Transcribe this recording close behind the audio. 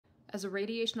As a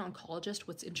radiation oncologist,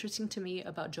 what's interesting to me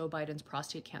about Joe Biden's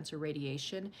prostate cancer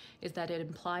radiation is that it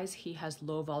implies he has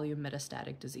low volume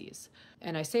metastatic disease.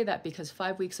 And I say that because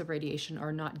 5 weeks of radiation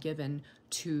are not given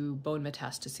to bone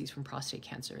metastases from prostate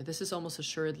cancer. This is almost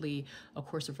assuredly a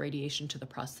course of radiation to the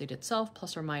prostate itself,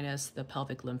 plus or minus the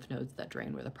pelvic lymph nodes that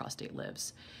drain where the prostate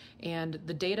lives. And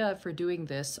the data for doing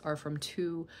this are from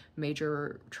 2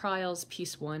 major trials,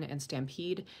 PEACE-1 and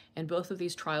STAMPEDE, and both of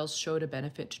these trials showed a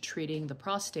benefit to treating the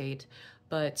prostate,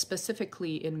 but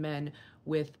specifically in men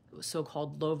with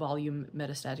so-called low-volume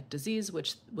metastatic disease,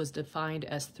 which was defined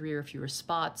as 3 or fewer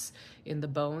spots in the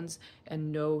bones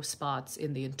and no spots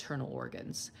in the internal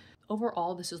organs.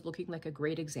 Overall, this is looking like a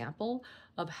great example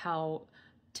of how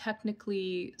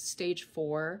technically stage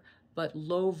 4, but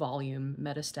low-volume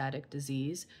metastatic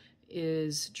disease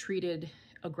is treated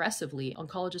aggressively.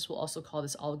 Oncologists will also call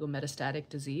this oligometastatic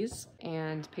disease,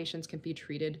 and patients can be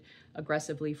treated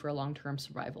aggressively for a long-term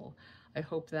survival. I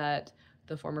hope that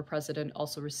the former president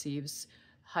also receives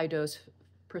high-dose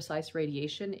precise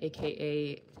radiation,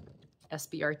 aka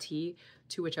SBRT,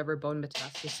 to whichever bone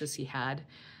metastasis he had,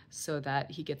 so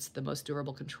that he gets the most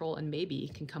durable control and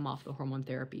maybe can come off the hormone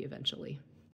therapy eventually.